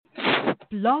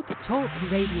Blog Talk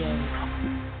Radio.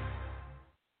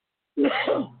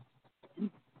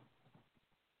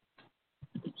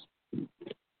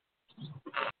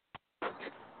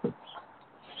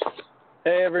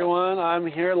 Hey everyone, I'm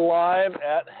here live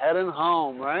at Headin'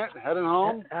 Home, right? Headin'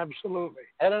 Home? Absolutely.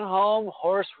 Headin' Home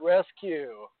Horse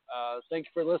Rescue. Thank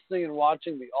you for listening and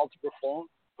watching the Alta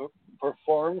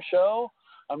Perform show.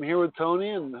 I'm here with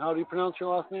Tony, and how do you pronounce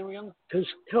your last name again?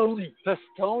 Pistone.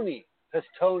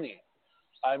 Pistone.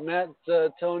 I met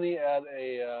Tony at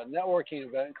a networking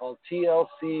event called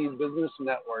TLC Business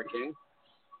Networking,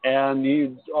 and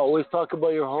you always talk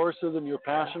about your horses and your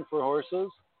passion for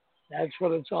horses. That's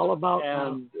what it's all about.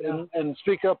 And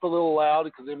speak up a little loud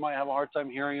because they might have a hard time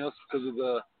hearing us because of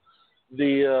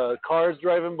the cars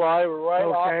driving by. We're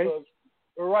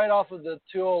right off of the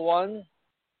 201,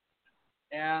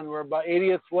 and we're about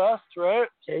 80th west, right?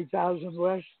 8,000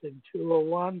 west and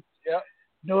 201. Yep.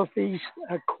 Northeast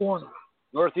corner.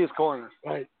 Northeast corner.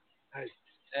 Right.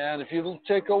 And if you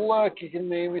take a look, you can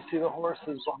maybe see the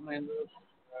horses behind us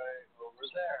right over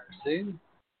there. See?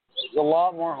 There's a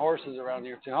lot more horses around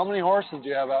here, too. How many horses do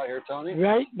you have out here, Tony?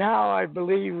 Right now, I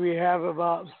believe we have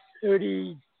about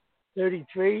 33.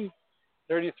 33,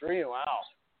 wow.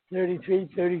 33,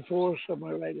 34,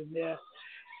 somewhere right in there.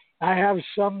 I have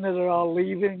some that are all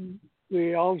leaving.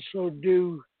 We also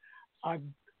do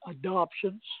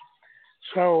adoptions.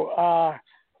 So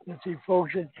let's see,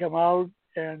 folks that come out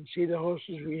and see the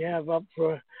horses we have up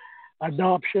for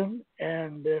adoption.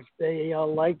 And if they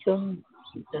like them,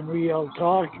 and we all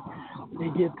talk, they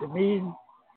get to me,